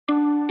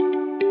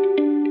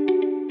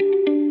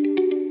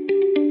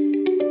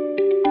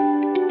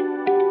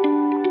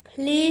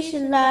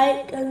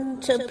like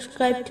and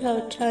subscribe to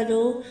our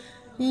channel.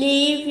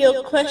 Leave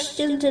your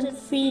questions and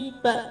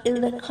feedback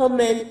in the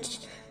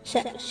comments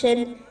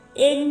section.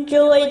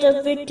 Enjoy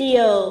the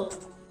video.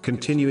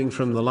 Continuing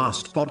from the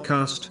last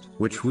podcast,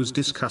 which was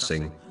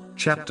discussing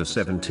chapter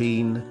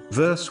 17,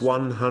 verse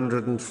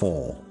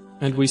 104.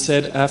 And we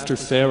said after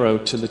Pharaoh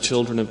to the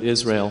children of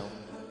Israel,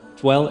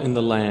 "Dwell in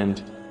the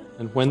land,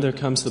 and when there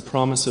comes the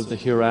promise of the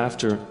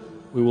hereafter,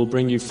 we will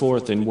bring you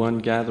forth in one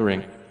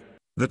gathering."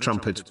 The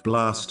trumpet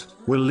blast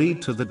will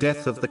lead to the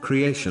death of the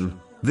creation.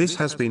 This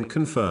has been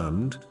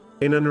confirmed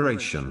in a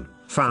narration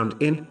found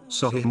in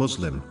Sahih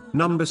Muslim,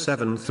 number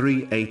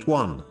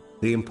 7381.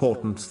 The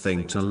important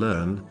thing to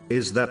learn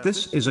is that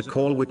this is a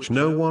call which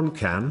no one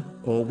can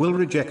or will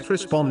reject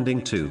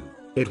responding to.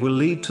 It will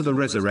lead to the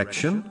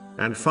resurrection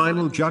and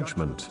final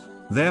judgment.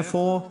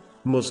 Therefore,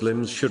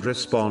 Muslims should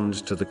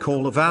respond to the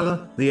call of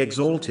Allah, the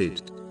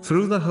Exalted,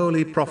 through the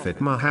Holy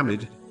Prophet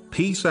Muhammad,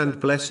 peace and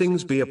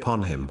blessings be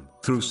upon him,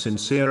 through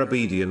sincere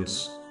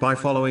obedience, by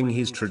following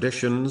his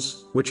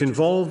traditions, which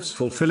involves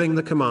fulfilling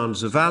the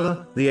commands of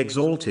Allah, the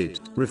Exalted,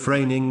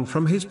 refraining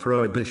from his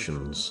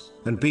prohibitions,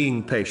 and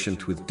being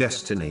patient with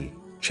destiny.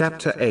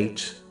 Chapter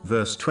 8,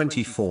 verse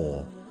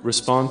 24.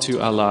 Respond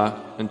to Allah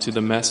and to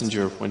the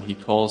Messenger when he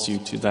calls you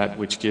to that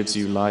which gives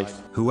you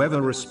life.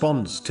 Whoever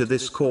responds to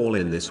this call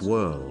in this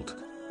world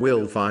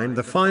will find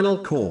the final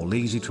call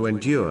easy to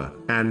endure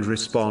and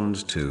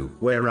respond to,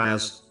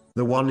 whereas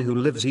the one who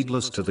lives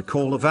heedless to the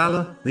call of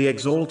Allah, the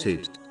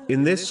Exalted,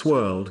 in this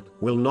world,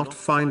 will not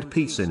find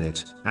peace in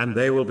it, and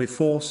they will be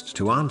forced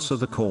to answer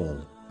the call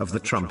of the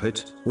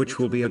trumpet, which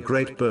will be a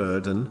great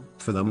burden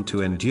for them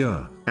to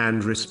endure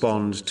and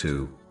respond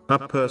to. A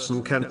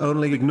person can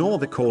only ignore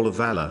the call of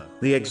Allah,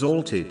 the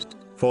Exalted,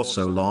 for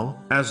so long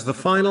as the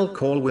final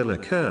call will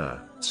occur,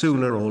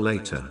 sooner or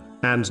later,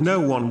 and no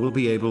one will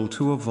be able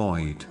to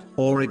avoid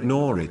or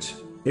ignore it.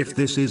 If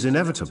this is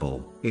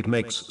inevitable, it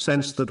makes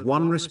sense that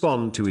one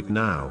respond to it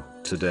now,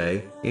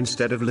 today,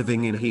 instead of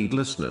living in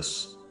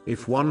heedlessness.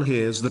 If one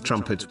hears the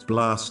trumpet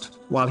blast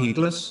while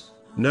heedless,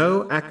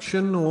 no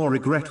action or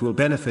regret will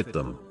benefit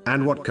them,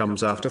 and what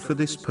comes after for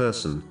this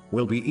person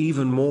will be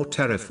even more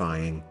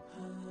terrifying.